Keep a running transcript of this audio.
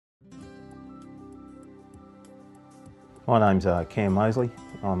My name's Cam Mosley.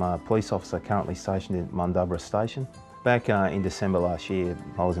 I'm a police officer currently stationed at Mundubbera Station. Back in December last year,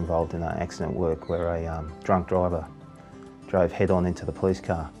 I was involved in an accident at work where a drunk driver drove head-on into the police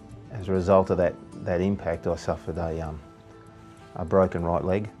car. As a result of that impact, I suffered a broken right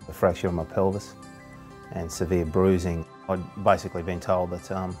leg, a fracture of my pelvis and severe bruising. I'd basically been told that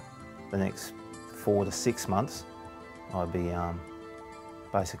the next 4 to 6 months I'd be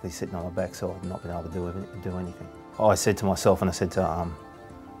basically sitting on my backside and not being able to do anything. I said to myself, and I said to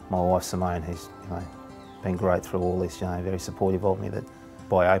my wife Simone, who's been great through all this, very supportive of me, that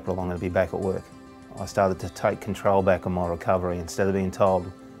by April I'm going to be back at work. I started to take control back on my recovery. Instead of being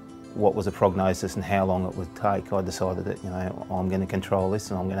told what was the prognosis and how long it would take, I decided that I'm going to control this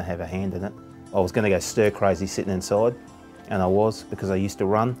and I'm going to have a hand in it. I was going to go stir crazy sitting inside, and I was, because I used to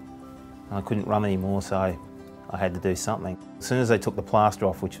run and I couldn't run anymore, so I had to do something. As soon as they took the plaster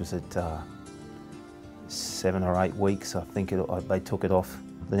off, which was at 7 or 8 weeks, I think they took it off.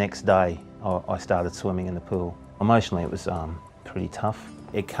 The next day I started swimming in the pool. Emotionally it was pretty tough.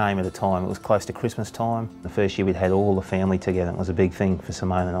 It came at a time, it was close to Christmas time. The first year we'd had all the family together. It was a big thing for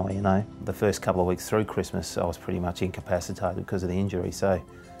Simone and I, The first couple of weeks through Christmas I was pretty much incapacitated because of the injury, so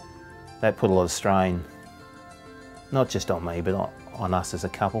that put a lot of strain, not just on me, but on us as a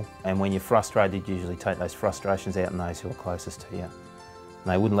couple. And when you're frustrated, you usually take those frustrations out on those who are closest to you.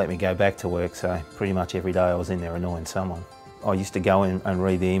 And they wouldn't let me go back to work, so pretty much every day I was in there annoying someone. I used to go in and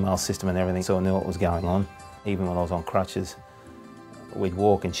read the email system and everything, so I knew what was going on. Even when I was on crutches, we'd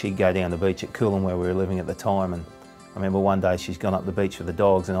walk and she'd go down the beach at Coolum where we were living at the time, and I remember one day she's gone up the beach with the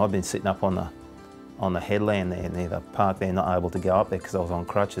dogs and I'd been sitting up on the headland there near the park there, not able to go up there because I was on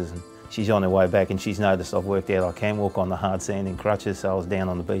crutches, and she's on her way back and she's noticed I've worked out I can walk on the hard sand in crutches, so I was down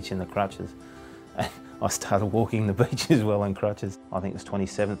on the beach in the crutches. And I started walking the beach as well in crutches. I think it was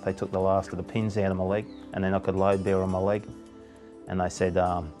 27th, they took the last of the pins out of my leg and then I could load bear on my leg. And they said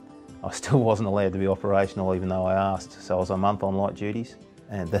I still wasn't allowed to be operational even though I asked. So I was a month on light duties,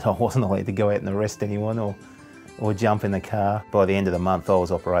 and that I wasn't allowed to go out and arrest anyone or jump in the car. By the end of the month I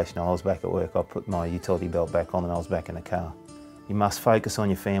was operational, I was back at work. I put my utility belt back on and I was back in the car. You must focus on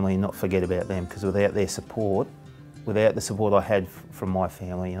your family and not forget about them, because without their support, without the support I had from my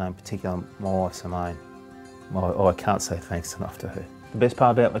family, in particular my wife Simone, I can't say thanks enough to her. The best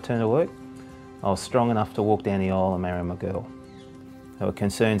part about my return to work, I was strong enough to walk down the aisle and marry my girl. There were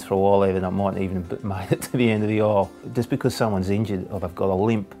concerns for a while there that I mightn't even have made it to the end of the aisle. Just because someone's injured or they've got a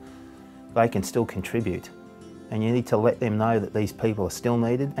limp, they can still contribute. And you need to let them know that these people are still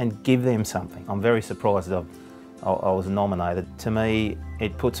needed and give them something. I'm very surprised that I was nominated. To me,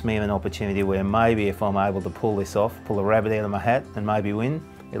 it puts me in an opportunity where maybe if I'm able to pull this off, pull a rabbit out of my hat and maybe win,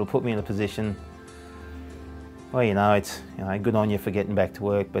 it'll put me in a position, well, it's good on you for getting back to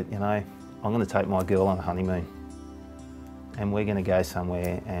work, but I'm going to take my girl on a honeymoon and we're going to go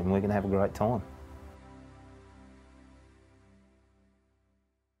somewhere and we're going to have a great time.